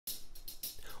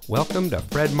Welcome to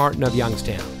Fred Martin of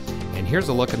Youngstown, and here's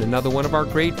a look at another one of our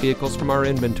great vehicles from our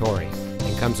inventory,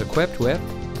 and comes equipped with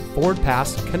Ford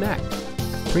Pass Connect,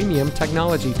 Premium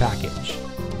Technology Package,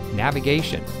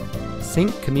 Navigation,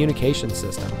 Sync Communication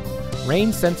System,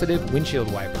 Rain-Sensitive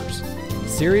Windshield Wipers,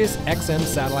 Sirius XM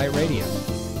Satellite Radio,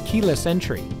 Keyless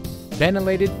Entry,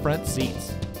 Ventilated Front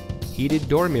Seats, Heated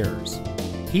Door Mirrors,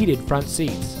 Heated Front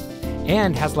Seats,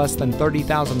 and has less than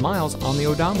 30,000 miles on the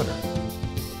odometer.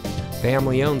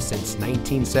 Family owned since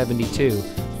 1972,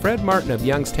 Fred Martin of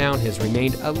Youngstown has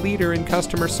remained a leader in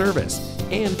customer service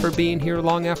and for being here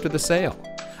long after the sale.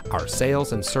 Our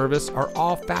sales and service are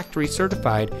all factory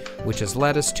certified, which has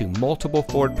led us to multiple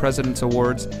Ford President's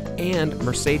Awards and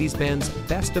Mercedes-Benz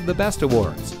Best of the Best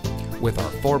Awards. With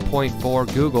our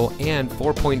 4.4 Google and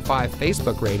 4.5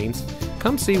 Facebook ratings,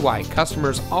 come see why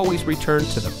customers always return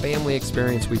to the family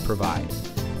experience we provide.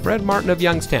 Fred Martin of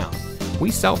Youngstown. We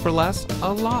sell for less,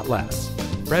 a lot less.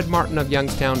 Fred Martin of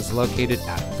Youngstown is located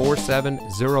at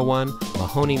 4701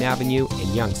 Mahoning Avenue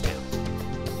in Youngstown.